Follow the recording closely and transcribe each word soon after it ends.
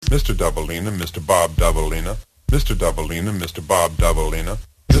Mr. Doubleina, Mr. Bob Doubleina, Mr. Doubleina, Mr. Bob Doubleina,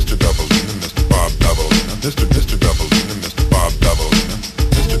 Mr. Doubleina, Mr. Bob Doubleina, Mr. Doubleina, Mr. Bob Doubleina,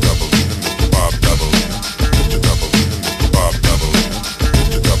 Mr. Doubleina, Mr. Bob Doubleina, Mr. Doubleina, Mr. Bob Doubleina,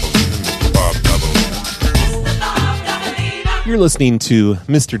 Mr. Doubleina, Mr. Bob Doubleina. You're listening to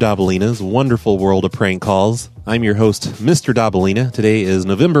Mr. Doubleina's Wonderful World of Prank Calls. I'm your host, Mr. Doubleina. Today is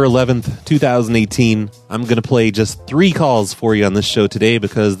November 11th, 2018. I'm going to play just 3 calls for you on this show today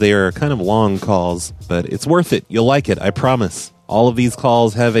because they are kind of long calls, but it's worth it. You'll like it, I promise. All of these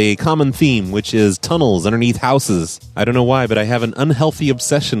calls have a common theme, which is tunnels underneath houses. I don't know why, but I have an unhealthy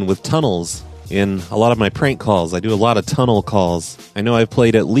obsession with tunnels. In a lot of my prank calls, I do a lot of tunnel calls. I know I've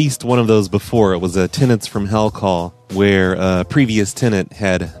played at least one of those before. It was a Tenants from Hell call, where a previous tenant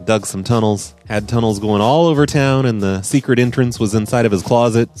had dug some tunnels, had tunnels going all over town, and the secret entrance was inside of his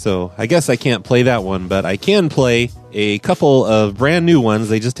closet. So I guess I can't play that one, but I can play a couple of brand new ones.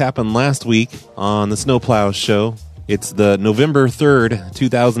 They just happened last week on the Snowplow Show. It's the November 3rd,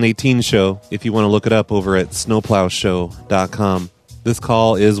 2018 show, if you want to look it up over at snowplowshow.com. This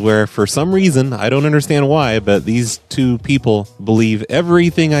call is where, for some reason, I don't understand why, but these 2 people believe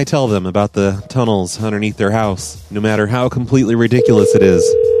everything I tell them about the tunnels underneath their house, no matter how completely ridiculous it is.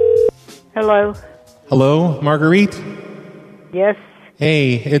 Hello. Hello, Marguerite? Yes.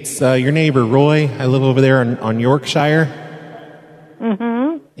 Hey, it's your neighbor, Roy. I live over there on Yorkshire.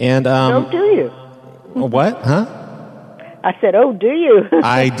 Mm-hmm. And, Oh, do you? What? Huh? I said, oh, do you?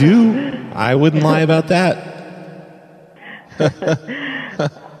 I do. I wouldn't lie about that.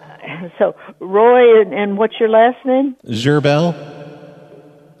 So, Roy, and what's your last name? Gerbel.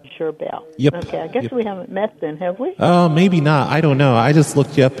 Gerbel. Yep. Okay, I guess we haven't met then, have we? Maybe not. I don't know. I just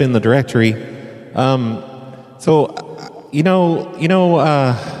looked you up in the directory.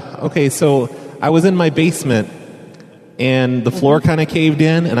 Okay, so I was in my basement, and the floor kind of caved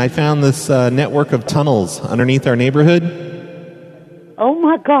in, and I found this network of tunnels underneath our neighborhood. Oh,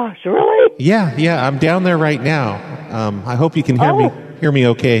 my gosh, really? Yeah, I'm down there right now. I hope you can hear me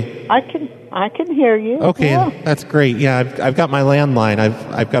okay. I can hear you. Okay, yeah. That's great. Yeah, I've got my landline.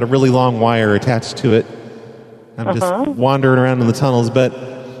 I've got a really long wire attached to it. I'm just wandering around in the tunnels,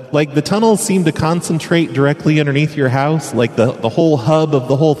 but like the tunnels seem to concentrate directly underneath your house. Like the whole hub of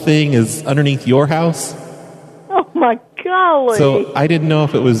the whole thing is underneath your house. Oh my golly! So I didn't know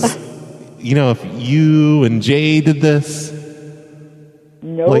if it was, if you and Jay did this.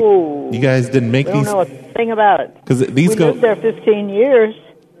 No, like, you guys didn't make we these. don't know a thing about it. Because these we go. lived there 15 years.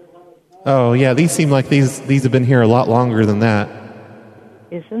 Oh yeah, these seem like these have been here a lot longer than that.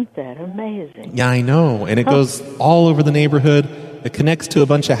 Isn't that amazing? Yeah, I know, and it goes all over the neighborhood. It connects to a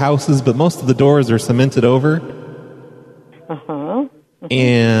bunch of houses, but most of the doors are cemented over.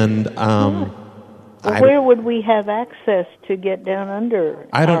 And where would we have access to get down under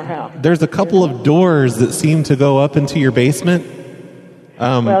our house? There's a couple of doors that seem to go up into your basement.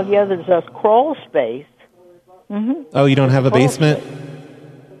 Well, yeah, there's a crawl space. Mm-hmm. Oh, you don't have a basement?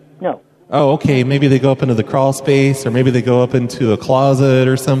 No. Oh, okay. Maybe they go up into the crawl space, or maybe they go up into a closet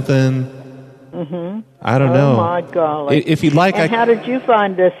or something. Mm-hmm. I don't know. Oh, my golly. If you'd like, how did you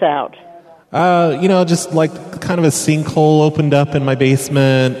find this out? Just like kind of a sinkhole opened up in my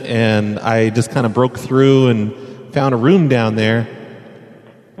basement, and I just kind of broke through and found a room down there.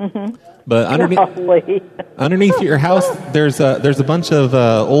 Mm-hmm. But underneath your house, there's a bunch of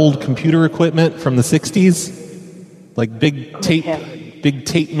old computer equipment from the 60s, like big tape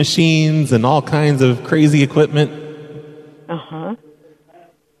machines and all kinds of crazy equipment. Oh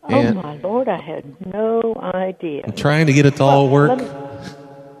my Lord, I had no idea. I'm trying to get it to all work.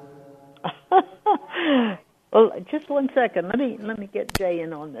 Well, just one second. Let me get Jay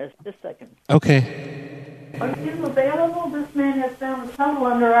in on this. Just a second. Okay. Are you available? This man has found a tunnel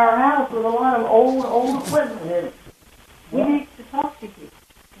under our house with a lot of old equipment in it. We need to talk to you.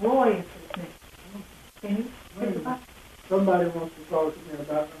 Roy is his name. Can you? Somebody wants to talk to me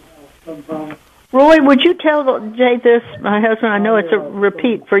about some problem. Roy, would you tell Jay this? My husband, I know it's a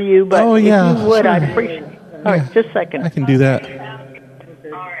repeat for you, but if you would, sure. I'd appreciate it. All right, just a second. I can do that. Okay.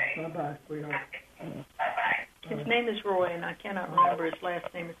 Bye-bye, sweetheart. His name is Roy, and I cannot remember his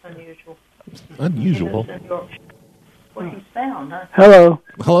last name. It's unusual. Unusual? What he's found, huh?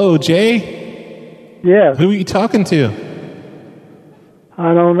 Hello, Jay? Yes. Who are you talking to?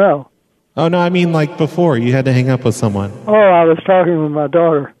 I don't know. Oh, no, I mean like before. You had to hang up with someone. Oh, I was talking with my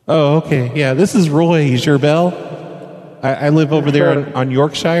daughter. Oh, okay. Yeah, this is Roy Gerbel. I live over there on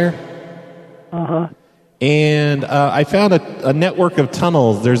Yorkshire. Uh-huh. And I found a network of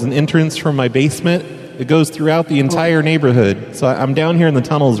tunnels. There's an entrance from my basement. It goes throughout the entire neighborhood. So I'm down here in the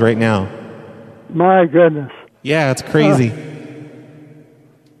tunnels right now. My goodness. Yeah, it's crazy. Huh. Well, just one second.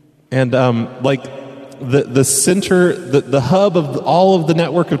 Let me get Jay in on this. Just a second. Okay. Okay. Bye-bye, sweetheart. And like the center, the hub of all of the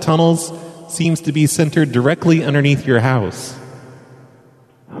network of tunnels seems to be centered directly underneath your house.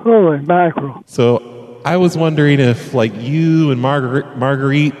 Holy mackerel. So I was wondering if, like, you and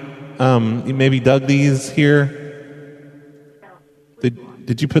Marguerite you maybe dug these here.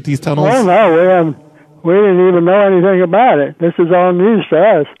 Did you put these tunnels? Oh, no, we didn't even know anything about it. This is all news to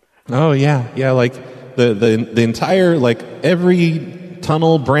us. Oh, yeah, like the entire, like, every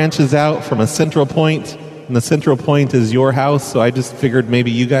tunnel branches out from a central point, and the central point is your house, so I just figured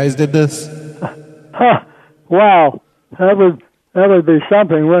maybe you guys did this. Huh. Wow. That would be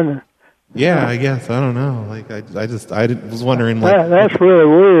something, wouldn't it? Yeah, I guess. I don't know. Like, I was wondering, like... That's really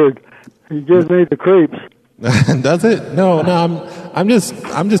weird. It gives me the creeps. Does it? No. I'm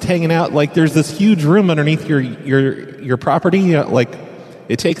just hanging out. Like, there's this huge room underneath your property. Like,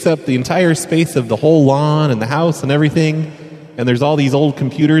 it takes up the entire space of the whole lawn and the house and everything. And there's all these old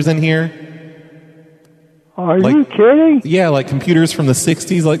computers in here. Are you kidding? Yeah, like computers from the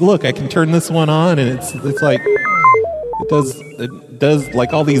 60s. Like, look, I can turn this one on, and it's like it does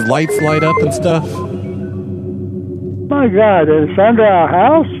like all these lights light up and stuff. My God, it's under our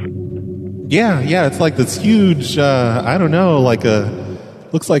house? Yeah, it's like this huge, I don't know,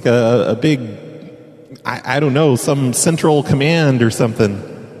 looks like a big, I don't know, some central command or something.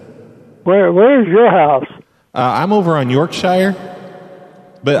 Where's your house? I'm over on Yorkshire,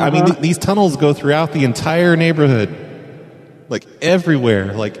 but I mean, these tunnels go throughout the entire neighborhood, like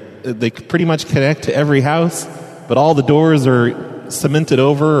everywhere. Like, they pretty much connect to every house, but all the doors are cemented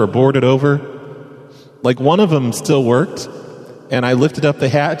over or boarded over. Like, one of them still worked. And I lifted up the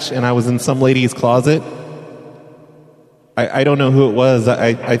hatch, and I was in some lady's closet. I don't know who it was.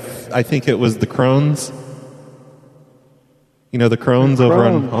 I think it was the Crones. You know, the Crones over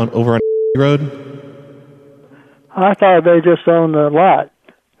on Road. I thought they just owned the lot.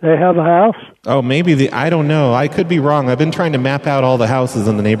 They have a house? Oh, maybe I don't know. I could be wrong. I've been trying to map out all the houses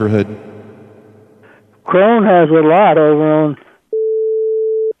in the neighborhood. Crone has a lot over on...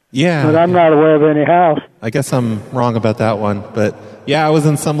 Yeah. But I'm not aware of any house. I guess I'm wrong about that one. But, yeah, I was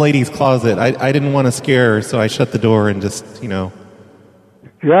in some lady's closet. I didn't want to scare her, so I shut the door and just, Gosh,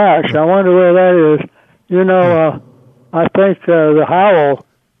 I wonder where that is. I think the Howell,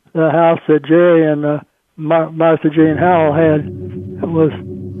 the house that Jerry and Martha Jean Howell had,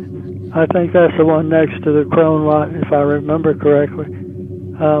 I think that's the one next to the Crone lot, if I remember correctly.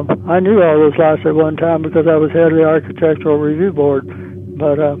 I knew all those lots at one time because I was head of the Architectural Review Board.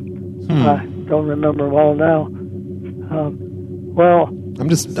 But I don't remember them all now.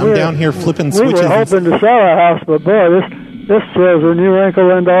 I'm down here flipping switches. We were hoping to sell our house, but boy, this throws a new wrinkle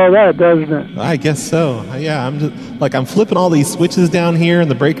into all that, doesn't it? I guess so. Yeah, I'm flipping all these switches down here in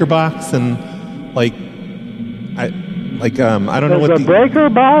the breaker box, and I don't know what the breaker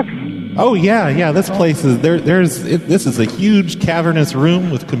box. Oh yeah. This place is there. This is a huge cavernous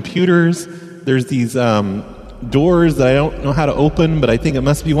room with computers. There's these doors that I don't know how to open, but I think it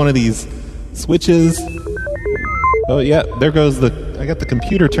must be one of these switches. Oh yeah, there goes I got the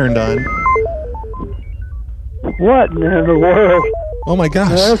computer turned on. What in the world? Oh my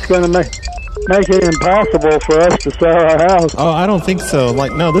gosh. That's going to make it impossible for us to sell our house. Oh, I don't think so.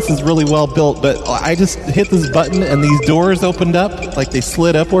 No, this is really well built, but I just hit this button and these doors opened up, like they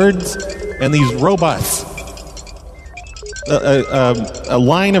slid upwards, and these robots, a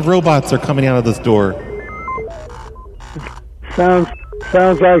line of robots are coming out of this door.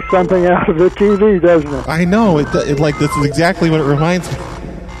 Sounds like something out of the TV, doesn't it? I know. It like this is exactly what it reminds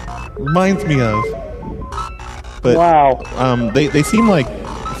me of. But wow. They seem like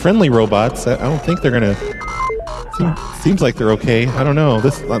friendly robots. I don't think they're gonna. Seems like they're okay. I don't know.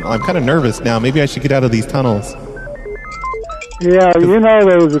 I'm kind of nervous now. Maybe I should get out of these tunnels. Yeah,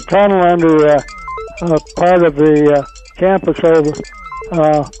 there was a tunnel under part of the campus over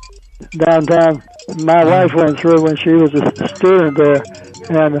downtown. My wife went through when she was a student there,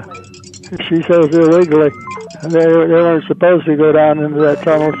 and she says illegally they weren't supposed to go down into that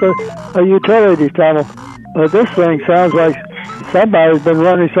tunnel. So a utility tunnel. But this thing sounds like somebody's been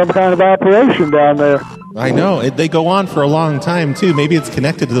running some kind of operation down there. I know. They go on for a long time, too. Maybe it's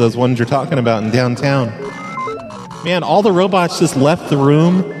connected to those ones you're talking about in downtown. Man, all the robots just left the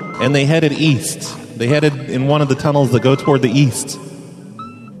room, and they headed east. They headed in one of the tunnels that go toward the east.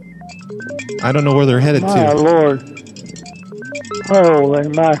 I don't know where they're headed to. My Lord. Holy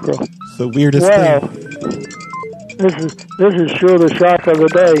mackerel. It's the weirdest thing. This is sure the shock of the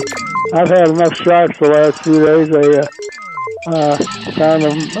day. I've had enough shocks the last few days. They found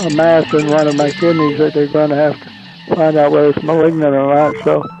a mass in one of my kidneys that they're going to have to find out whether it's malignant or not.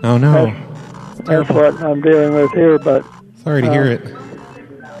 So oh no, that's what I'm dealing with here. But sorry to hear it.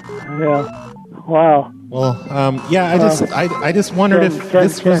 Yeah. Wow. Well, yeah, I just wondered if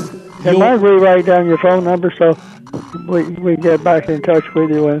this was... Can I rewrite down your phone number so we get back in touch with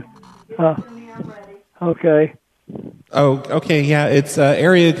you when... okay. Oh, okay, yeah, it's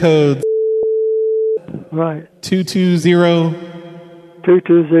area code... Right. 220...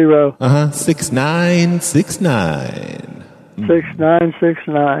 220. 6969.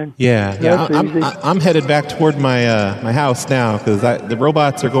 6969. Yeah. That's easy. I'm headed back toward my my house now because the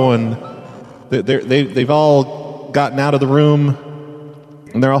robots are going. They've all gotten out of the room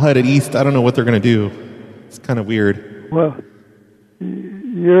and they're all headed east. I don't know what they're going to do. It's kind of weird. Well,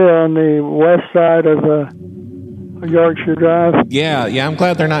 you're on the west side of Yorkshire Drive. Yeah. I'm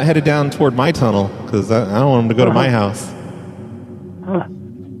glad they're not headed down toward my tunnel because I don't want them to go to my house.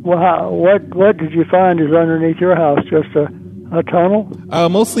 Well, what did you find is underneath your house? Just a tunnel?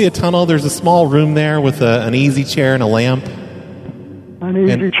 Mostly a tunnel. There's a small room there with an easy chair and a lamp. An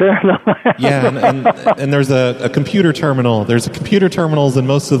easy chair and a lamp. Yeah, and there's a computer terminal. There's computer terminals in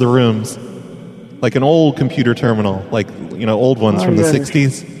most of the rooms. Like an old computer terminal, like, old ones from the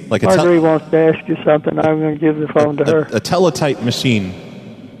 60s. Like Marguerite wants to ask you something. I'm going to give the phone to her. A teletype machine.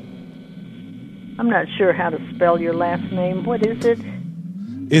 I'm not sure how to spell your last name. What is it?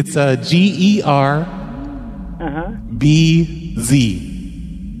 It's GERBZ.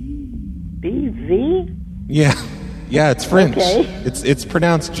 BZ? Yeah, it's French. Okay. It's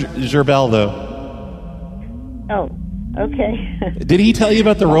pronounced Gerbel though. Oh, okay. Did he tell you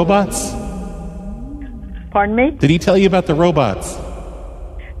about the robots? Pardon me? Did he tell you about the robots?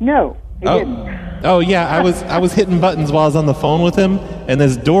 No, he didn't. Oh yeah, I was hitting buttons while I was on the phone with him, and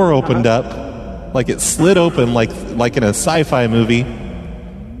this door opened up, like it slid open, like in a sci-fi movie,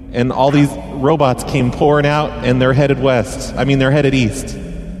 and all these robots came pouring out, and they're headed west. I mean, they're headed east.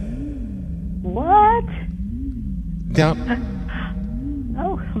 What? Down.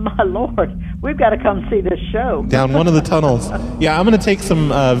 Oh my Lord, we've got to come see this show. Down one of the tunnels. Yeah, I'm going to take some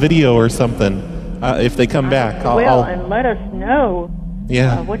video or something if they come back. And let us know.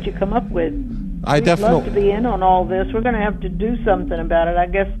 Yeah. What you come up with. I'd love to be in on all this. We're going to have to do something about it. I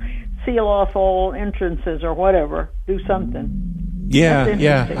guess seal off all entrances or whatever. Do something. Yeah.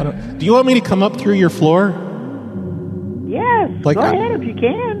 Do you want me to come up through your floor? Yes. Go ahead if you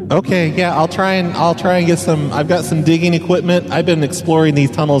can. Okay. Yeah. I'll try and get some. I've got some digging equipment. I've been exploring these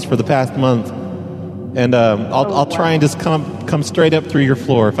tunnels for the past month, and I'll try and just come straight up through your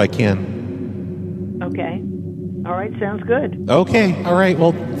floor if I can. Okay. All right, sounds good. Okay, all right.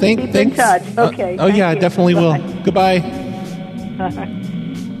 Well, thanks. Keep in touch. Okay. I definitely will. Goodbye. Bye.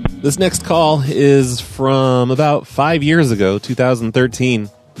 This next call is from about 5 years ago, 2013.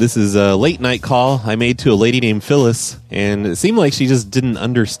 This is a late night call I made to a lady named Phyllis, and it seemed like she just didn't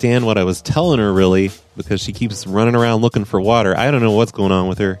understand what I was telling her, really, because she keeps running around looking for water. I don't know what's going on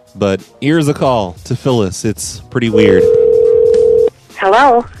with her, but here's a call to Phyllis. It's pretty weird.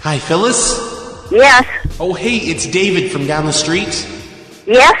 Hello? Hi, Phyllis? Yes. Oh, hey, it's David from down the street.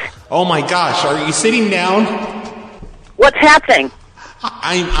 Yes? Oh my gosh, are you sitting down? What's happening?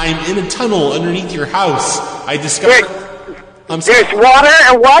 I'm in a tunnel underneath your house. I discovered... There's water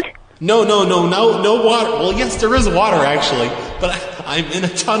and what? No water. Well, yes, there is water, actually. But I'm in a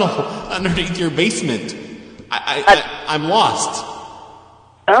tunnel underneath your basement. I'm lost.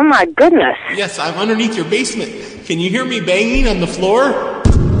 Oh, my goodness. Yes, I'm underneath your basement. Can you hear me banging on the floor?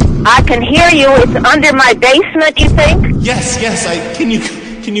 I can hear you. It's under my basement, you think? Yes. Can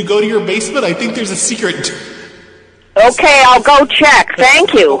you go to your basement? I think there's a secret. Okay, I'll go check.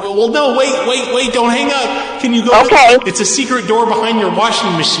 Thank you. Well, no, wait. Don't hang up. Can you go? Okay. It's a secret door behind your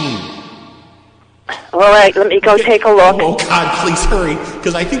washing machine. All right, let me go take a look. Oh, God, please hurry,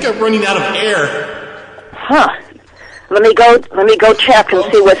 because I think I'm running out of air. Huh. Let me go check and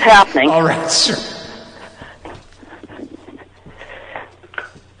see what's happening. All right, sure.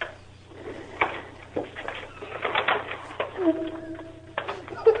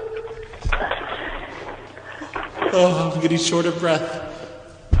 Oh, I'm getting short of breath.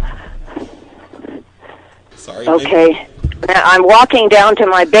 Sorry. Okay. I'm walking down to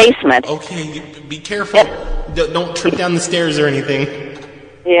my basement. Okay, be careful. Don't trip down the stairs or anything.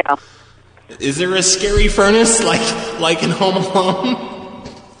 Yeah. Is there a scary furnace like in Home Alone?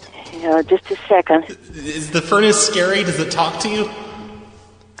 Yeah, just a second. Is the furnace scary? Does it talk to you?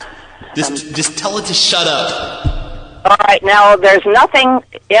 Just tell it to shut up. All right, now there's nothing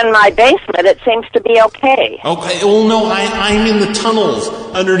in my basement. It seems to be okay. Okay, well, no, I'm in the tunnels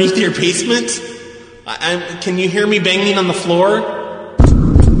underneath your basement. Can you hear me banging on the floor?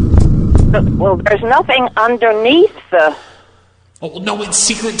 Well, there's nothing underneath the Oh, no, it's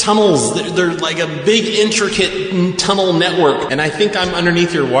secret tunnels. They're like a big, intricate tunnel network. And I think I'm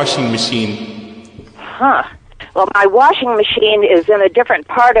underneath your washing machine. Huh. Well, my washing machine is in a different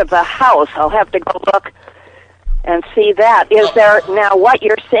part of the house. I'll have to go look and see that. Is there, now what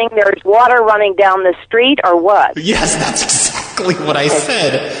you're saying, there's water running down the street or what? Yes, that's exactly what I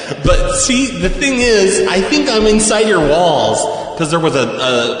said. But see, the thing is, I think I'm inside your walls. Because there was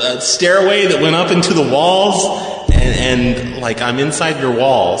a stairway that went up into the walls. And like, I'm inside your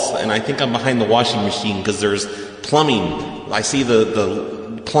walls. And I think I'm behind the washing machine because there's plumbing. I see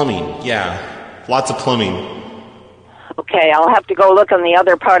the plumbing. Yeah, lots of plumbing. Okay, I'll have to go look in the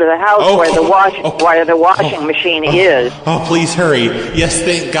other part of the house where the washing machine is. Oh, please hurry. Yes,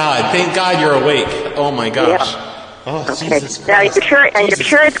 thank God. Thank God you're awake. Oh, my gosh. Yeah. Oh, okay. Jesus Now, Christ. you're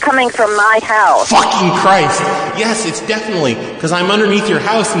sure it's coming from my house? Fucking Christ. Yes, it's definitely, because I'm underneath your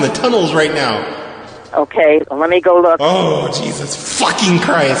house in the tunnels right now. Okay, well, let me go look. Oh, Jesus fucking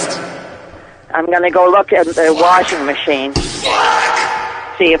Christ. I'm going to go look at the washing machine.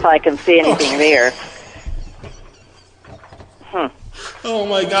 See if I can see anything there. Oh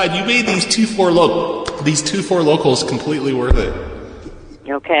my God, you made these 2-4 locals completely worth it.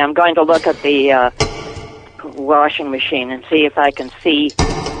 Okay, I'm going to look at the washing machine and see if I can see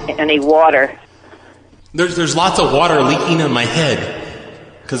any water. There's lots of water leaking on my head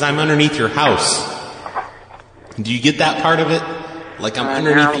because I'm underneath your house. Do you get that part of it? Like I'm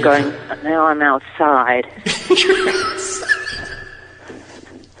underneath Now I'm outside.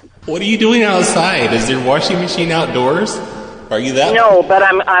 What are you doing outside? Is your washing machine outdoors? Are you that? No, but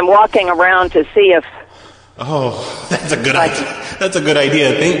I'm walking around to see if. Oh, that's a good idea. That's a good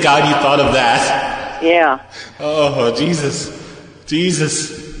idea. Thank God you thought of that. Yeah. Oh, Jesus,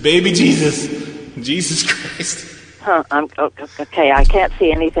 baby Jesus, Jesus Christ. Huh. Okay. I can't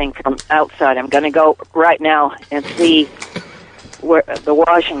see anything from outside. I'm going to go right now and see where the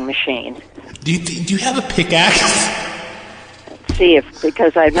washing machine. Do you have a pickaxe? See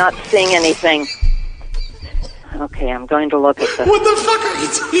because I'm not seeing anything. Okay, I'm going to look at the. What the fuck are you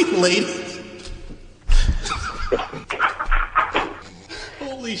doing, lady?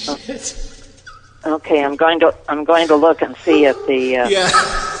 Holy shit! Okay, I'm going to look and see if the. Yeah.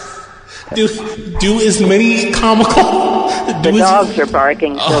 Do as many comical. The dogs are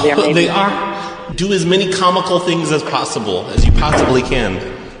barking, so they're maybe. They are. Do as many comical things as possible as you possibly can.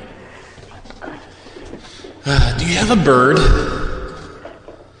 Do you have a bird?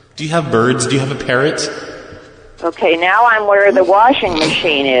 Do you have birds? Do you have a parrot? Okay, now I'm where the washing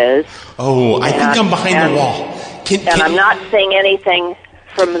machine is. Oh, I think I'm behind the wall. And I'm not seeing anything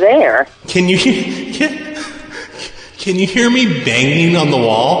from there. Can you hear me banging on the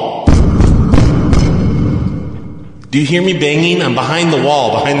wall? Do you hear me banging? I'm behind the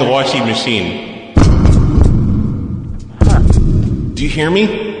wall, behind the washing machine. Huh. Do you hear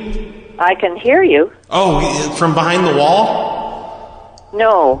me? I can hear you. Oh, from behind the wall?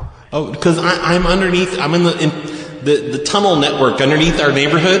 No. Oh, because I'm underneath. I'm in the tunnel network underneath our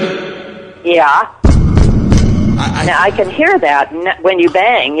neighborhood. Yeah. Now I can hear that when you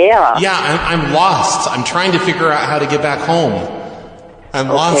bang. Yeah. Yeah, I'm lost. I'm trying to figure out how to get back home. I'm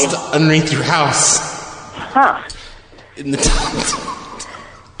lost underneath your house. Huh. In the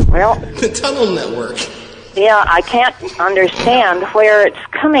the tunnel network. Yeah, I can't understand where it's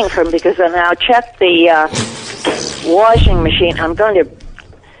coming from because I now checked the washing machine. I'm going to.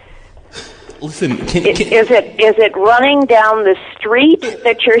 Listen, is it running down the street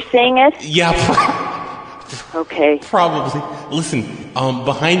that you're seeing it? Yeah. Okay. Probably. Listen,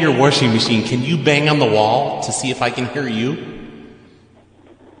 behind your washing machine, can you bang on the wall to see if I can hear you?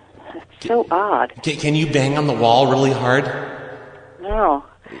 That's so odd. Can you bang on the wall really hard? No.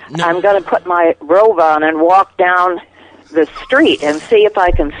 I'm going to put my robe on and walk down the street and see if I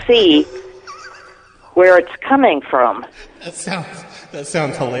can see where it's coming from. That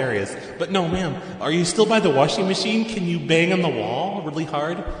sounds hilarious. But no, ma'am, are you still by the washing machine? Can you bang on the wall really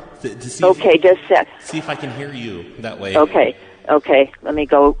hard to see? Okay, just a sec. See if I can hear you that way. Okay. Let me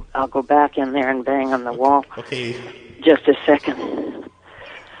go. I'll go back in there and bang on the wall. Okay. Just a second.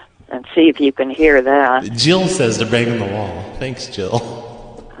 And see if you can hear that. Jill says to bang on the wall. Thanks, Jill.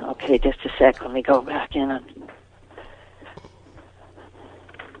 Okay, just a sec. Let me go back in and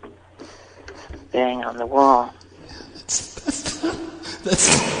bang on the wall.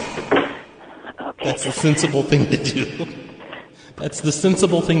 That's the sensible thing to do. That's the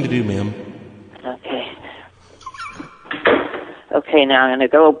sensible thing to do, ma'am. Okay. Okay, now I'm going to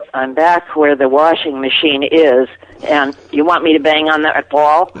go. I'm back where the washing machine is. And you want me to bang on that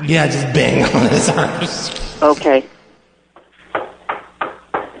wall? Yeah, just bang on his arms. Okay.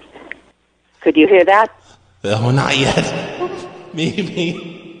 Could you hear that? Oh, not yet.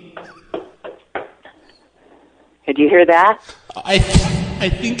 Maybe. Did you hear that? I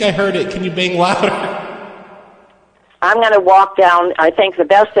think I heard it. Can you bang louder? I'm going to walk down. I think the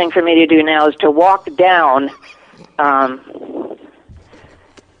best thing for me to do now is to walk down. I'm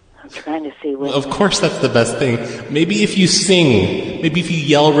trying to see what. Of course, that's the best thing. Maybe if you sing. Maybe if you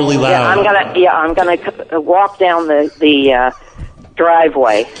yell really loud. I'm gonna walk down the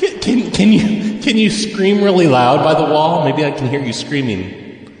driveway. Can you scream really loud by the wall? Maybe I can hear you screaming.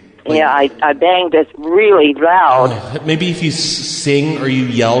 Yeah, I banged it really loud. Maybe if you sing or you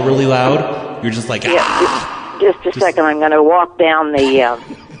yell really loud, you're just like, ah. Just a second. I'm going to walk down the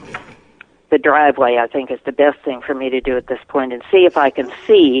driveway. I think is the best thing for me to do at this point, and see if I can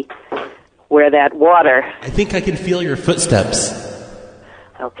see where that water. I think I can feel your footsteps.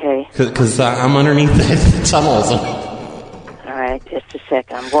 Okay. Because I'm underneath the tunnels. All right, just a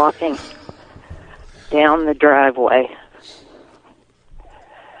second. I'm walking down the driveway.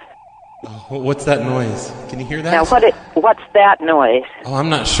 Oh, what's that noise? Can you hear that? Now, what's that noise? Oh, I'm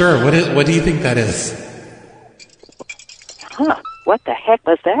not sure. What do you think that is? Huh? What the heck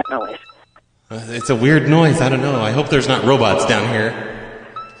was that noise? It's a weird noise. I don't know. I hope there's not robots down here.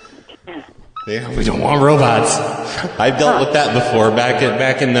 Yeah, we don't want robots. I've dealt with that before back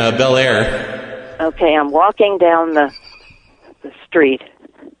in Bel Air. Okay, I'm walking down the street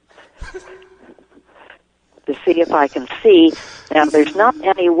to see if I can see. Now, there's not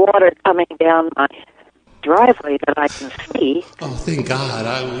any water coming down my driveway that I can see. Oh, thank God.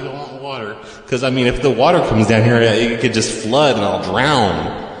 We don't want water. Because, if the water comes down here, it could just flood and I'll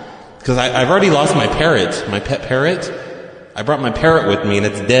drown. Because I've already lost my parrot, my pet parrot. I brought my parrot with me and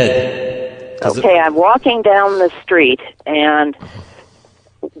it's dead. Okay, I'm walking down the street, and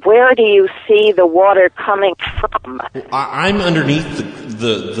where do you see the water coming from? I'm underneath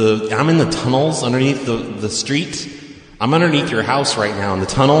I'm in the tunnels underneath the street. I'm underneath your house right now in the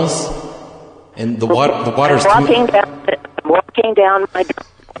tunnels, and the water's coming. I'm walking down my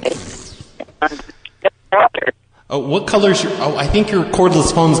driveway. Water. Oh, what color's your? Oh, I think your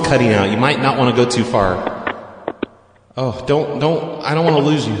cordless phone's cutting out. You might not want to go too far. Oh, don't! I don't want to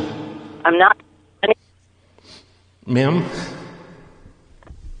lose you. I'm not. Ma'am?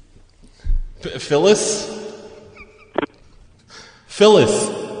 Phyllis?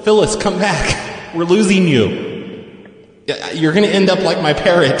 Phyllis, come back. We're losing you. You're going to end up like my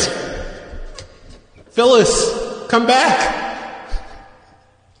parrot. Phyllis, come back.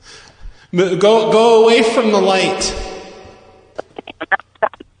 Go away from the light.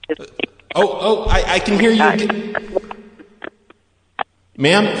 Oh, I can hear you.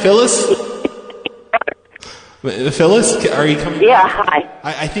 Ma'am, Phyllis? Phyllis, are you coming? Yeah, hi.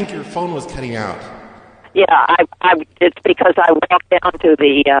 I think your phone was cutting out. Yeah, it's because I walked down to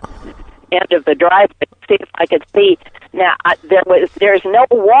the end of the driveway to see if I could see. Now, there's no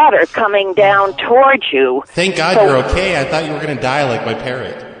water coming down towards you. Thank God you're okay. I thought you were going to die like my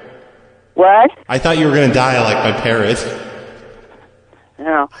parrot. What? I thought you were going to die like my parrot.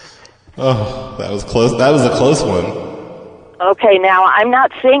 No. Oh, that was close. That was a close one. Okay, now I'm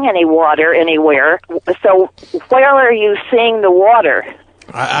not seeing any water anywhere. So where are you seeing the water?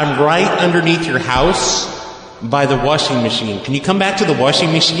 I'm right underneath your house by the washing machine. Can you come back to the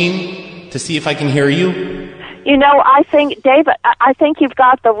washing machine to see if I can hear you? You know, I think, David, I think you've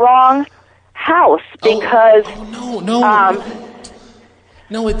got the wrong house because...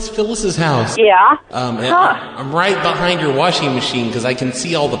 No, it's Phyllis's house. Yeah? I'm right behind your washing machine because I can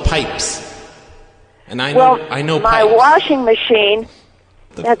see all the pipes. And I know my pipes. washing machine,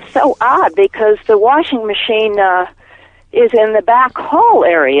 that's so odd because the washing machine is in the back hall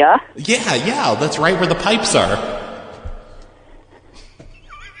area. Yeah, that's right where the pipes are.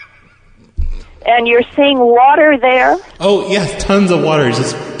 And you're seeing water there? Oh, yes, tons of water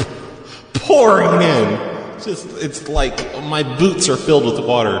just pouring in. It's like my boots are filled with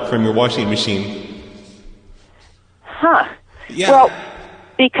water from your washing machine. Huh. Yeah. Well,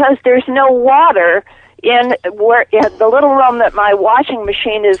 because there's no water in the little room that my washing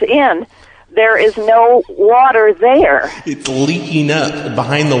machine is in, there is no water there. It's leaking up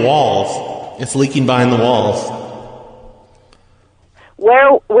behind the walls. It's leaking behind the walls.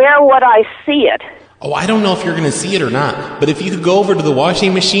 Where would I see it? Oh, I don't know if you're going to see it or not. But if you could go over to the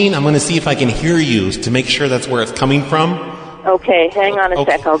washing machine, I'm going to see if I can hear you to make sure that's where it's coming from. Okay, hang on a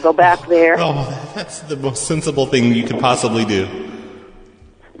sec. I'll go back there. Oh, that's the most sensible thing you could possibly do.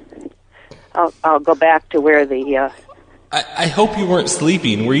 I'll go back to where the... I hope you weren't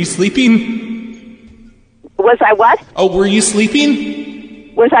sleeping. Were you sleeping? Was I what? Oh, were you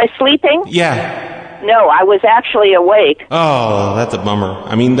sleeping? Was I sleeping? Yeah. No, I was actually awake. Oh, that's a bummer.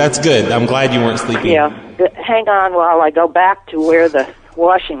 I mean, that's good. I'm glad you weren't sleeping. Yeah, hang on while I go back to where the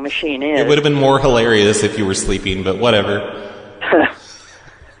washing machine is. It would have been more hilarious if you were sleeping, but whatever.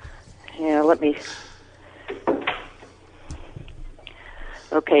 Yeah, let me...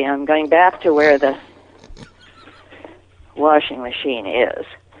 Okay, I'm going back to where the washing machine is.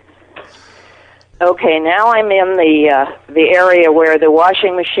 Okay, now I'm in the area where the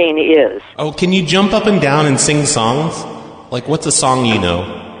washing machine is. Oh, can you jump up and down and sing songs? Like, what's a song you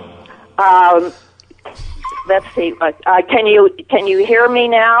know? Let's see. Can you hear me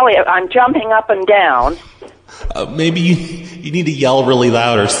now? I'm jumping up and down. Maybe you need to yell really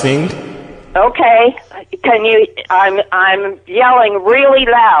loud or sing. Okay. Can you? I'm yelling really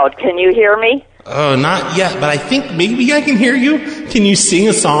loud. Can you hear me? Oh, not yet, but I think maybe I can hear you. Can you sing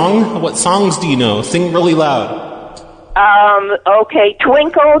a song? What songs do you know? Sing really loud. Okay.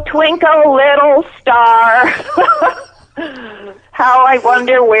 Twinkle, twinkle, little star. How I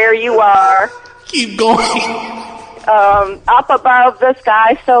wonder where you are. Keep going. Up above the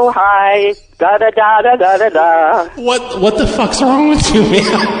sky so high. Da da da da da da da. What the fuck's wrong with you,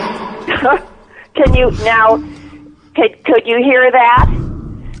 man? Can you now? Could you hear that?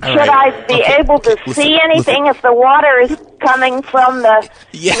 All Should right. I be able to see anything if the water is coming from the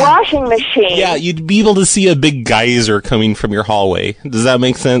washing machine? Yeah, you'd be able to see a big geyser coming from your hallway. Does that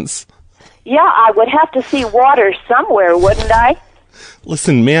make sense? Yeah, I would have to see water somewhere, wouldn't I?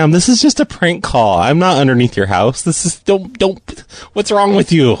 Listen, ma'am, this is just a prank call. I'm not underneath your house. This is don't. What's wrong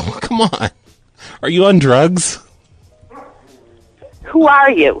with you? Come on. Are you on drugs? Who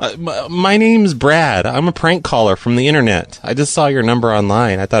are you? My name's Brad. I'm a prank caller from the internet. I just saw your number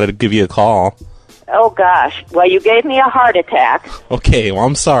online. I thought I'd give you a call. Oh gosh. Well, you gave me a heart attack. Okay, well,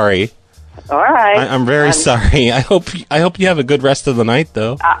 I'm sorry. All right. I'm very sorry. I hope you have a good rest of the night,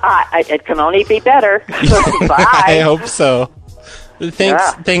 though. It can only be better. Bye. I hope so.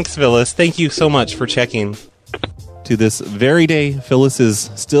 Thanks, Phyllis. Thank you so much for checking. To this very day, Phyllis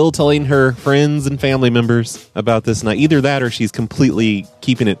is still telling her friends and family members about this night. Either that or she's completely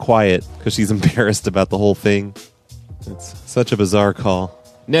keeping it quiet because she's embarrassed about the whole thing. It's such a bizarre call.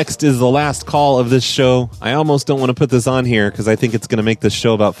 Next is the last call of this show. I almost don't want to put this on here because I think it's going to make this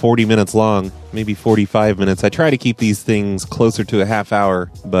show about 40 minutes long, maybe 45 minutes. I try to keep these things closer to a half hour,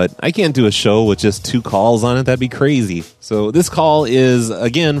 but I can't do a show with just 2 calls on it. That'd be crazy. So this call is,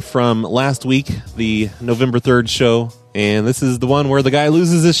 again, from last week, the November 3rd show, and this is the one where the guy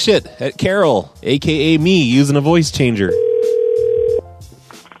loses his shit at Carol, a.k.a. me, using a voice changer.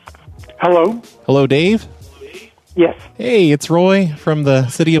 Hello? Hello, Dave? Yes. Hey, it's Roy from the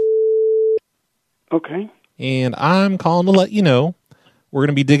city of... Okay. And I'm calling to let you know we're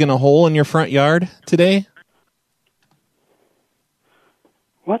going to be digging a hole in your front yard today.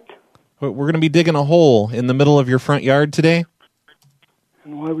 What? We're going to be digging a hole in the middle of your front yard today.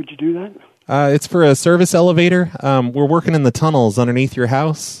 And why would you do that? It's for a service elevator. We're working in the tunnels underneath your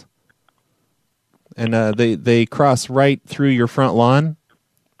house. And they cross right through your front lawn.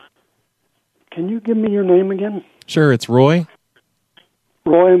 Can you give me your name again? Sure, it's Roy.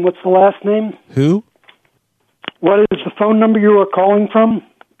 Roy, and what's the last name? Who? What is the phone number you are calling from?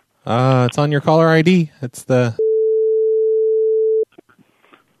 It's on your caller ID. It's the...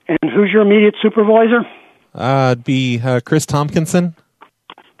 And who's your immediate supervisor? It'd be Chris Tompkinson.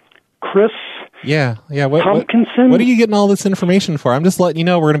 Chris? Yeah. Tompkinson? What are you getting all this information for? I'm just letting you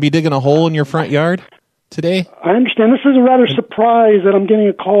know we're going to be digging a hole in your front yard today. I understand. This is a rather surprise that I'm getting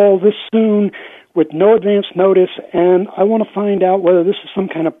a call this soon with no advance notice, and I want to find out whether this is some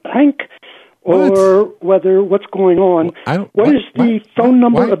kind of prank or whether what's going on. What is the phone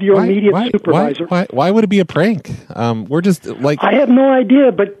number of your immediate supervisor? Why would it be a prank? We're just like... I have no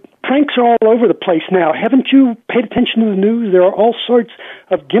idea, but pranks are all over the place now. Haven't you paid attention to the news? There are all sorts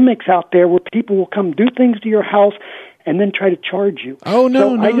of gimmicks out there where people will come do things to your house and then try to charge you. Oh,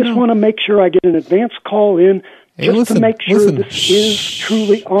 no, I just want to make sure I get an advance call in to make sure this is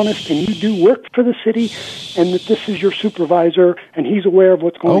truly honest and you do work for the city and that this is your supervisor and he's aware of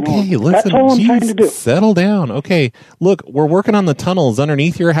what's going on. Okay, listen, that's all I'm trying to do. Settle down. Okay, look, we're working on the tunnels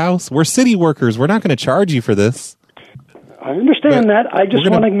underneath your house. We're city workers. We're not going to charge you for this. I understand that. I just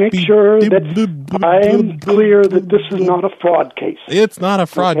want to make sure that I am clear that this is not a fraud case. It's not a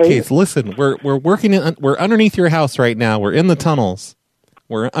fraud case. Listen, we're working we're underneath your house right now. We're in the tunnels.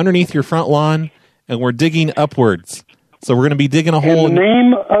 We're underneath your front lawn, and we're digging upwards. So we're going to be digging a hole. And the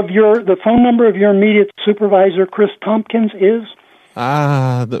name of the phone number of your immediate supervisor, Chris Tompkins, is?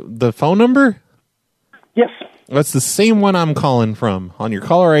 The phone number? Yes. That's the same one I'm calling from on your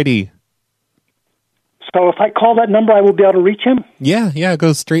caller ID. So if I call that number, I will be able to reach him? Yeah, it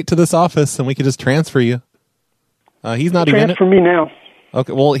goes straight to this office, and we can just transfer you. He's not transfer me now.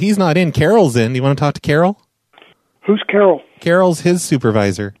 Okay, well, he's not in. Carol's in. Do you want to talk to Carol? Who's Carol? Carol's his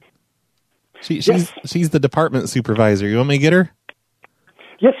supervisor. She's the department supervisor. You want me to get her?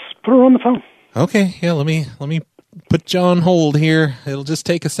 Yes, put her on the phone. Okay, yeah, let me put you on hold here. It'll just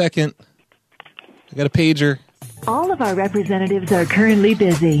take a second. I got a pager. All of our representatives are currently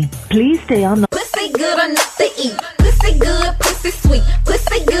busy. Please stay on the... Pussy good enough to eat. Pussy good, pussy sweet.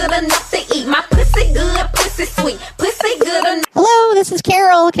 Pussy good enough to eat. My pussy good, pussy sweet. Pussy good enough. Hello, this is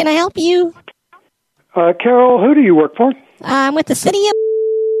Carol. Can I help you? Carol, who do you work for? I'm with the city of...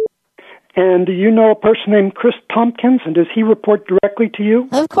 And do you know a person named Chris Tompkins, and does he report directly to you?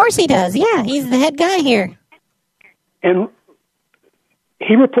 Of course he does, yeah. He's the head guy here. And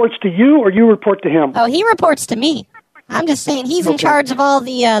he reports to you, or you report to him? Oh, he reports to me. I'm just saying he's in charge of all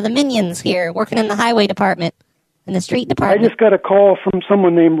the minions here, working in the highway department, in the street department. I just got a call from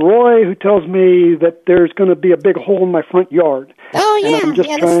someone named Roy who tells me that there's going to be a big hole in my front yard. Oh, yeah. And I'm just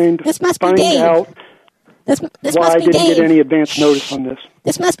trying to find out this why must I be didn't Dave. get any advance notice on this.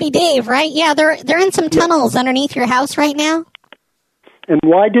 This must be Dave, right? Yeah, they're in some tunnels underneath your house right now. And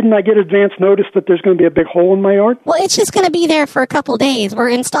why didn't I get advance notice that there's going to be a big hole in my yard? Well, it's just going to be there for a couple days. We're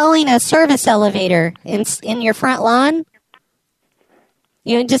installing a service elevator in your front lawn.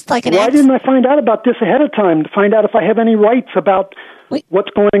 You know, just like an... Why didn't I find out about this ahead of time to find out if I have any rights about what's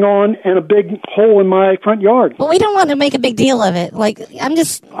going on and a big hole in my front yard? Well, we don't want to make a big deal of it. Like, I'm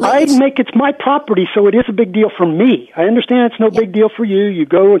just... I make it's my property, so it is a big deal for me. I understand it's no big deal for you. You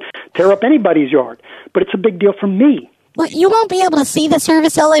go and tear up anybody's yard. But it's a big deal for me. Well, you won't be able to see the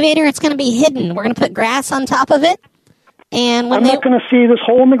service elevator. It's going to be hidden. We're going to put grass on top of it. And when I'm not going to see this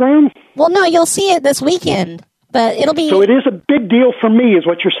hole in the ground? Well, no, you'll see it this weekend. But it'll be... So it is a big deal for me, is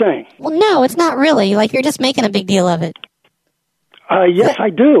what you're saying? Well, no, it's not really. Like, you're just making a big deal of it. Yes,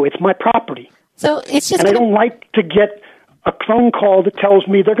 I do. It's my property. So it's just... And I don't like to get a phone call that tells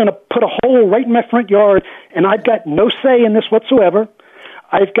me they're going to put a hole right in my front yard, and I've got no say in this whatsoever.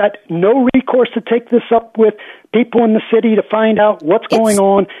 I've got no recourse to take this up with people in the city to find out what's going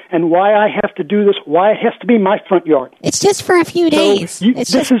on and why I have to do this, why it has to be my front yard. It's just for a few days.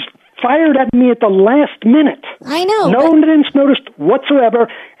 This is fired at me at the last minute. I know. No evidence noticed whatsoever,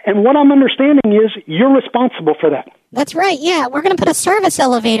 and what I'm understanding is you're responsible for that. That's right, yeah. We're going to put a service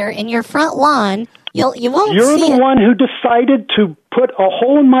elevator in your front lawn. You won't see it. You're the one who decided to put a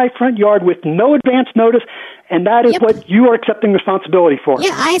hole in my front yard with no advance notice, and that is what you are accepting responsibility for.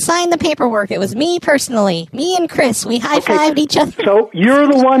 Yeah, I signed the paperwork. It was me personally. Me and Chris. We high-fived each other. So you're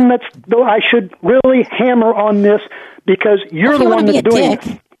the one though I should really hammer on this because you're the one that's doing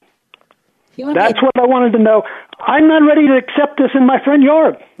it. That's what I wanted to know. I'm not ready to accept this in my front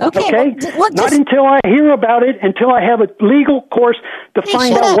yard. Okay? Not until I hear about it, until I have a legal course to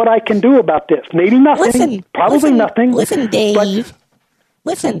find out what I can do about this. Maybe nothing. Probably nothing. Listen, Dave.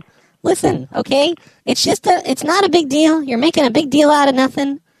 Listen, okay? It's not a big deal. You're making a big deal out of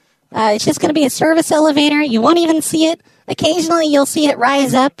nothing. It's just going to be a service elevator. You won't even see it. Occasionally you'll see it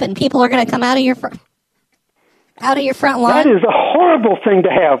rise up and people are going to come out of your front lawn. That is a horrible thing to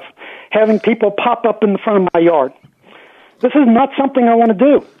have. Having people pop up in the front of my yard. This is not something I want to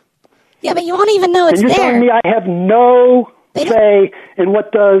do. Yeah, but you won't even know it's there. And you're telling me I have no say in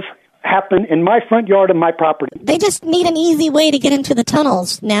what does happen in my front yard and my property. They just need an easy way to get into the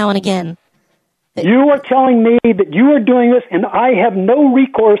tunnels now and again. You are telling me that you are doing this and I have no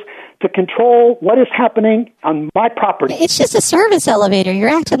recourse to control what is happening on my property. It's just a service elevator. You're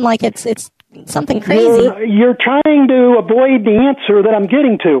acting like it's something crazy. You're trying to avoid the answer that I'm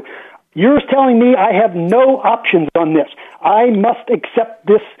getting to. You're telling me I have no options on this. I must accept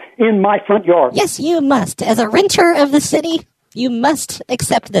this in my front yard. Yes, you must. As a renter of the city, you must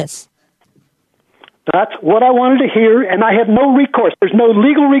accept this. That's what I wanted to hear, and I have no recourse. There's no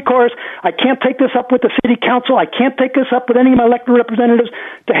legal recourse. I can't take this up with the city council. I can't take this up with any of my elected representatives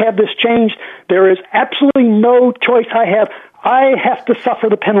to have this changed. There is absolutely no choice I have. I have to suffer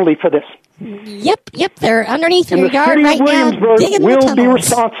the penalty for this. Yep, they're underneath your yard right now. And the city of Williamsburg will be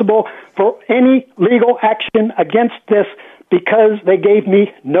responsible for any legal action against this because they gave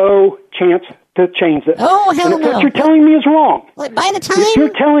me no chance to change this. Oh, hell and no. What you're telling me is wrong. Like, by the time... If you're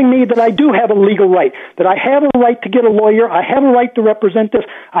telling me that I do have a legal right, that I have a right to get a lawyer, I have a right to represent this,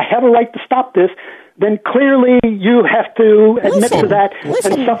 I have a right to stop this, then clearly you have to admit to that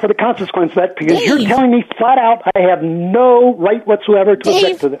and suffer the consequence of that because you're telling me flat out I have no right whatsoever to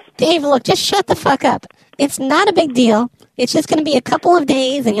object to this. Dave, look, just shut the fuck up. It's not a big deal. It's just going to be a couple of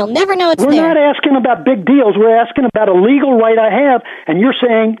days and you'll never know it's there. We're not asking about big deals. We're asking about a legal right I have, and you're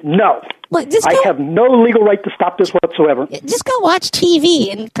saying no. Look, I have no legal right to stop this whatsoever. Just go watch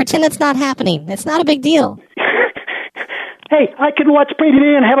TV and pretend it's not happening. It's not a big deal. Hey, I could watch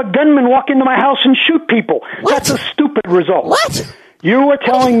TV and have a gunman walk into my house and shoot people. What? That's a stupid result. What? You are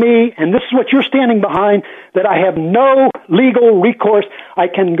telling me, and this is what you're standing behind, that I have no legal recourse. I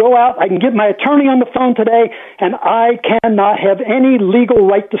can go out, I can get my attorney on the phone today, and I cannot have any legal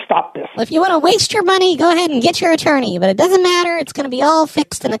right to stop this. Well, if you want to waste your money, go ahead and get your attorney. But it doesn't matter. It's going to be all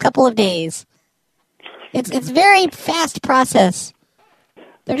fixed in a couple of days. It's very fast process.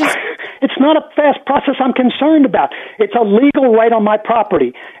 They're just... It's not a fast process I'm concerned about. It's a legal right on my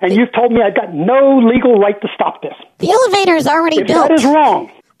property. And you've told me I've got no legal right to stop this. The elevator is already built. If that is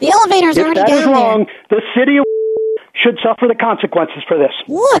wrong. The elevator's already down there. If that is wrong, the city of should suffer the consequences for this.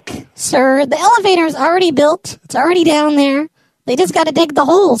 Look, sir, the elevator's already built. It's already down there. They just got to dig the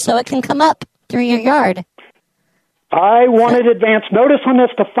hole so it can come up through your yard. I wanted advance notice on this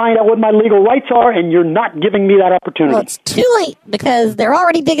to find out what my legal rights are, and you're not giving me that opportunity. Well, it's too late because they're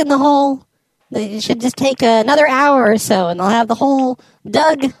already digging the hole. They should just take another hour or so, and they'll have the hole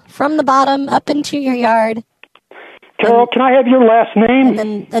dug from the bottom up into your yard. Carol, can I have your last name?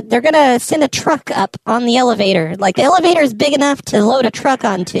 And then they're going to send a truck up on the elevator. Like, the elevator is big enough to load a truck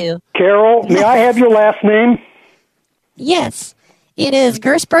onto. Carol, may I have your last name? Yes. It is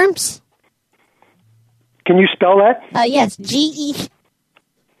Gersberms. Can you spell that? Yes, Gersberms.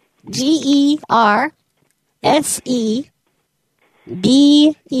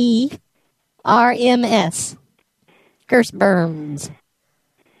 Gersberms.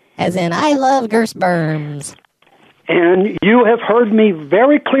 As in, I love Gersberms. And you have heard me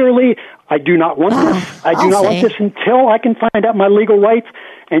very clearly. I do not want this. I do not want this until I can find out my legal rights.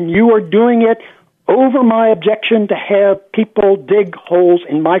 And you are doing it over my objection to have people dig holes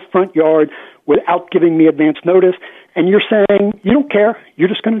in my front yard without giving me advance notice. And you're saying you don't care. You're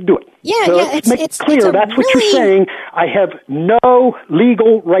just going to do it. Yeah, so yeah. Let's make it clear. That's what you're saying. I have no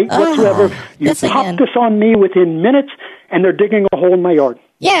legal right whatsoever. You popped this on me within minutes, and they're digging a hole in my yard.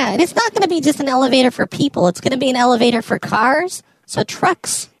 Yeah, and it's not going to be just an elevator for people. It's going to be an elevator for cars. So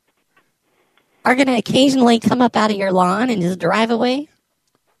trucks are going to occasionally come up out of your lawn and just drive away.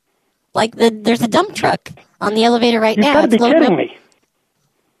 Like there's a dump truck on the elevator right now. You've got to be kidding me.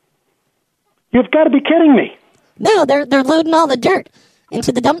 You've got to be kidding me. No, they're loading all the dirt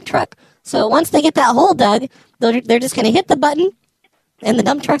into the dump truck. So once they get that hole dug, they're just going to hit the button, and the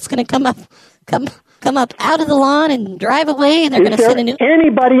dump truck's going to come up out of the lawn and drive away, and they're going to send a new...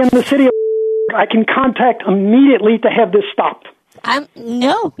 anybody in the city of I can contact immediately to have this stopped?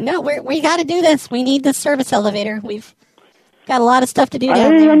 No, we got to do this. We need this service elevator. We've got a lot of stuff to do down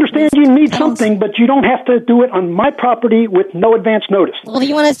there. I understand you need something, but you don't have to do it on my property with no advance notice. Well, do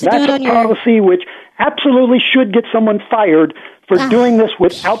you want us to do it on your... That's a policy which absolutely should get someone fired for doing this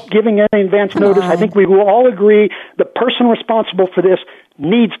without giving any advance notice. I think we will all agree the person responsible for this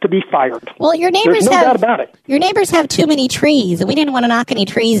needs to be fired. Well, your neighbors There's no doubt about it. Your neighbors have too many trees, and we didn't want to knock any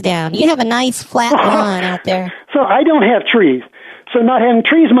trees down. You have a nice flat lawn out there. So I don't have trees. So not having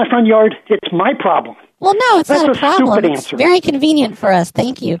trees in my front yard, it's my problem. Well, no, it's That's not a problem. Stupid it's answer. Very convenient for us.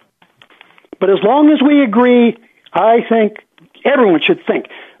 Thank you. But as long as we agree, I think everyone should think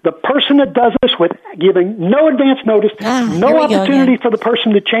the person that does this with giving no advance notice, no opportunity for the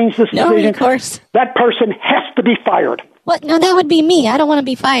person to change this decision, of course. That person has to be fired. What? No, that would be me. I don't want to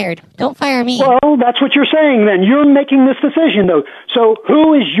be fired. Don't fire me. Well, that's what you're saying then. You're making this decision, though. So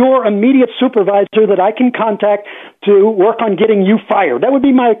who is your immediate supervisor that I can contact to work on getting you fired? That would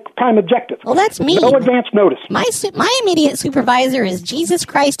be my prime objective. Well, that's me. No advance notice. My immediate supervisor is Jesus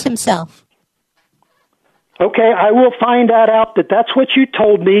Christ himself. Okay, I will find that out that's what you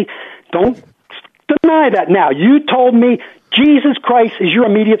told me. Don't deny that now. You told me Jesus Christ is your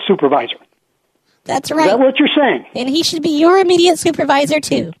immediate supervisor. That's right. Is that what you're saying? And he should be your immediate supervisor,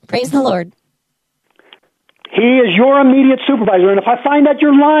 too. Praise the Lord. He is your immediate supervisor. And if I find out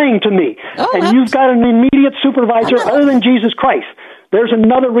you're lying to me, and you've got an immediate supervisor other than Jesus Christ, there's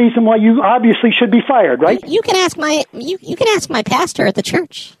another reason why you obviously should be fired, right? You can ask you can ask my pastor at the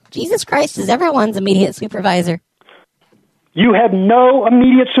church. Jesus Christ is everyone's immediate supervisor. You have no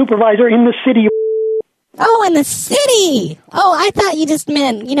immediate supervisor in the city. Oh, in the city. Oh, I thought you just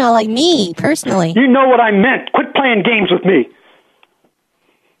meant, like me, personally. You know what I meant. Quit playing games with me.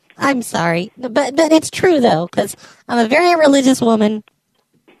 I'm sorry. But it's true, though, because I'm a very religious woman.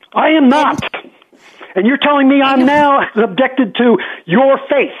 I am not. And you're telling me I'm now subjected to your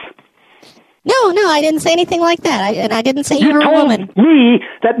faith. No, I didn't say anything like that. And I didn't say you were a woman. You told me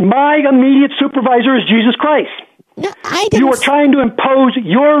that my immediate supervisor is Jesus Christ. No, I didn't. You are trying to impose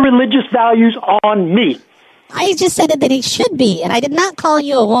your religious values on me. I just said that he should be, and I did not call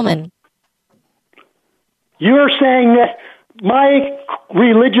you a woman. You're saying that my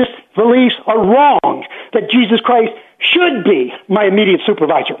religious beliefs are wrong, that Jesus Christ should be my immediate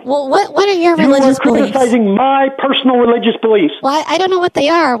supervisor. Well, what are your religious beliefs? You are criticizing my personal religious beliefs. Well, I don't know what they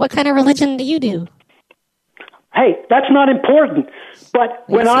are. What kind of religion do you do? Hey, that's not important. But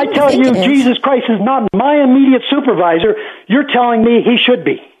when I tell you Jesus Christ is not my immediate supervisor, you're telling me he should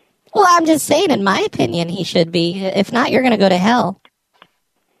be. Well, I'm just saying, in my opinion, he should be. If not, you're going to go to hell.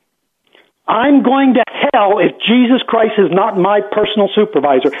 I'm going to hell if Jesus Christ is not my personal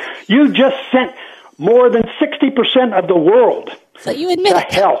supervisor. You just sent more than 60% of the world to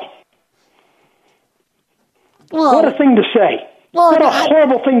hell. Well, what a thing to say. Well, what a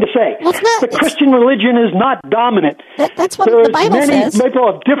horrible thing to say. Well, the Christian religion is not dominant. That's what the Bible says. There's many people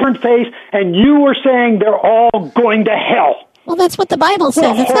of different faiths, and you were saying they're all going to hell. Well, that's what the Bible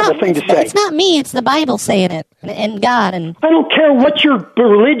says. What a horrible thing to say. It's not me. It's the Bible saying it, and God. And I don't care what your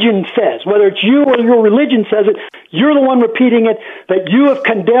religion says, whether it's you or your religion says it. You're the one repeating it, that you have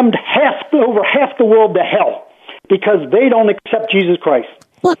condemned over half the world to hell because they don't accept Jesus Christ.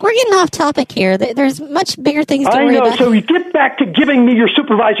 Look, we're getting off topic here. There's much bigger things to worry about. I know, so you get back to giving me your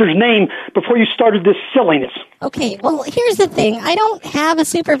supervisor's name before you started this silliness. Okay, well, here's the thing. I don't have a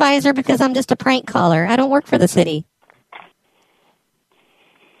supervisor because I'm just a prank caller. I don't work for the city.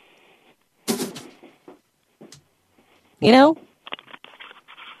 You know?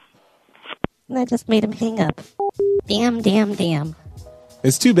 And that just made him hang up. Damn.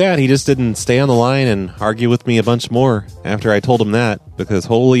 It's too bad he just didn't stay on the line and argue with me a bunch more after I told him that, because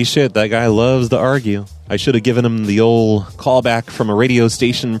holy shit, that guy loves to argue. I should have given him the old callback from a radio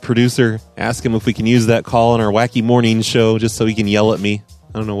station producer, ask him if we can use that call on our wacky morning show just so he can yell at me.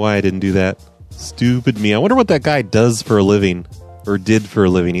 I don't know why I didn't do that. Stupid me. I wonder what that guy does for a living, or did for a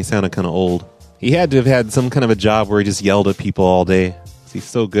living. He sounded kind of old. He had to have had some kind of a job where he just yelled at people all day. He's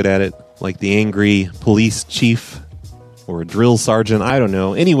so good at it, like the angry police chief. Or a drill sergeant, I don't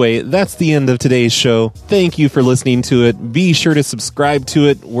know. Anyway, that's the end of today's show. Thank you for listening to it. Be sure to subscribe to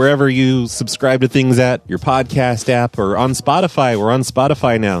it wherever you subscribe to things at, your podcast app, or on Spotify. We're on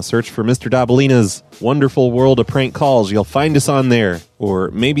Spotify now. Search for Mr. Dabalina's Wonderful World of Prank Calls. You'll find us on there. Or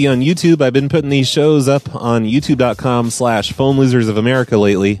maybe on YouTube. I've been putting these shows up on youtube.com/Phone Losers of America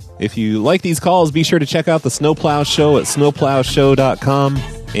lately. If you like these calls, be sure to check out the Snowplow Show at snowplowshow.com.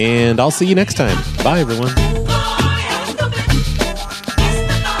 And I'll see you next time. Bye, everyone.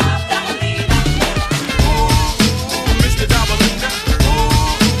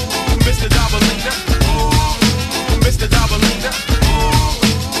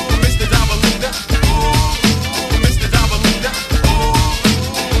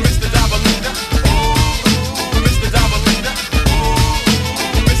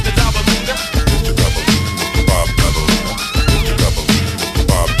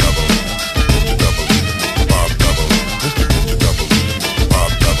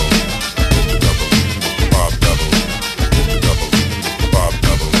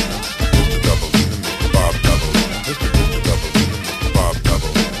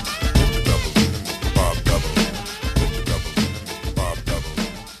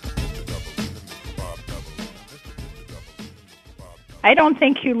 I don't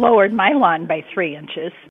think you lowered my lawn by 3 inches.